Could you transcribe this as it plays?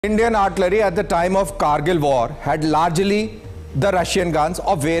Indian artillery at the time of Kargil war had largely the Russian guns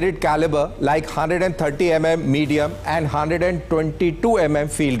of varied caliber like 130 mm medium and 122 mm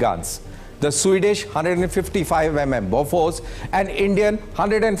field guns, the Swedish 155 mm Bofors and Indian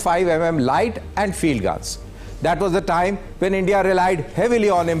 105 mm light and field guns. That was the time when India relied heavily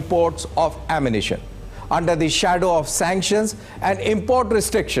on imports of ammunition. Under the shadow of sanctions and import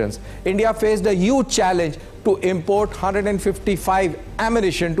restrictions, India faced a huge challenge to import 155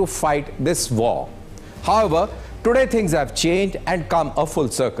 ammunition to fight this war. However, today things have changed and come a full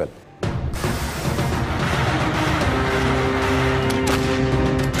circle.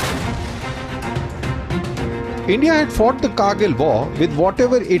 India had fought the Kargil war with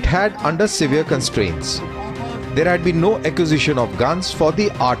whatever it had under severe constraints. There had been no acquisition of guns for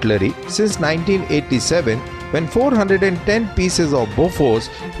the artillery since 1987, when 410 pieces of Bofors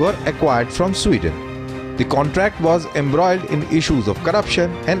were acquired from Sweden. The contract was embroiled in issues of corruption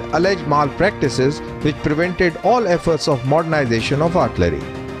and alleged malpractices which prevented all efforts of modernization of artillery.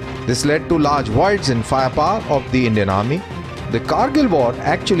 This led to large voids in firepower of the Indian Army. The Kargil war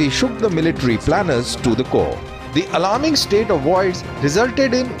actually shook the military planners to the core. The alarming state of voids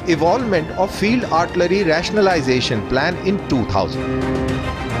resulted in evolvement of Field Artillery Rationalization Plan in 2000.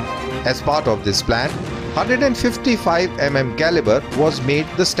 As part of this plan, 155 mm caliber was made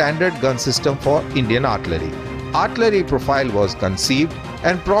the standard gun system for Indian artillery. Artillery profile was conceived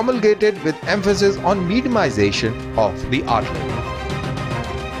and promulgated with emphasis on mediumization of the artillery.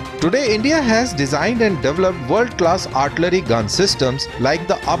 Today, India has designed and developed world-class artillery gun systems like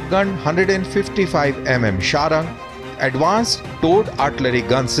the Upgun 155 mm Sharang, advanced towed artillery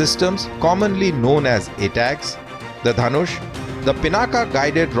gun systems commonly known as ATAGS, the Dhanush, the Pinaka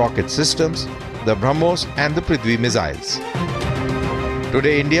guided rocket systems, the BrahMos and the Prithvi missiles.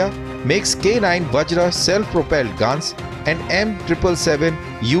 Today, India makes K9 Vajra self-propelled guns and M777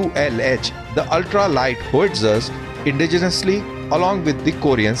 ULH, the ultra-light howitzers, indigenously along with the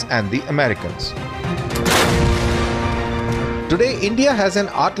Koreans and the Americans. Today, India has an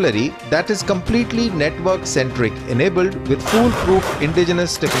artillery that is completely network-centric, enabled with foolproof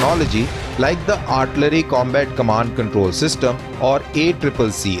indigenous technology like the Artillery Combat Command Control System or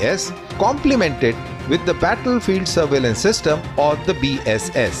ATAGS, complemented with the Battlefield Surveillance System or the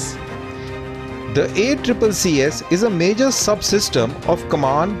BSS. The ATAGS is a major subsystem of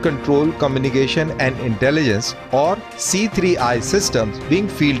Command, Control, Communication and Intelligence or C3I systems being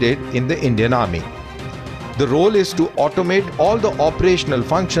fielded in the Indian Army. The role is to automate all the operational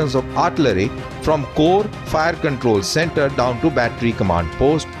functions of artillery from core fire control center down to battery command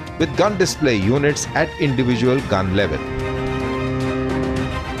post with gun display units at individual gun level.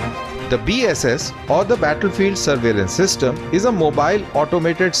 The BSS or the Battlefield Surveillance System is a mobile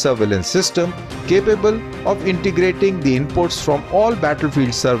automated surveillance system capable of integrating the inputs from all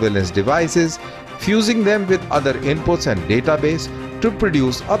battlefield surveillance devices, fusing them with other inputs and database to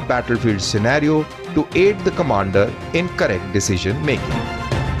produce a battlefield scenario to aid the commander in correct decision making.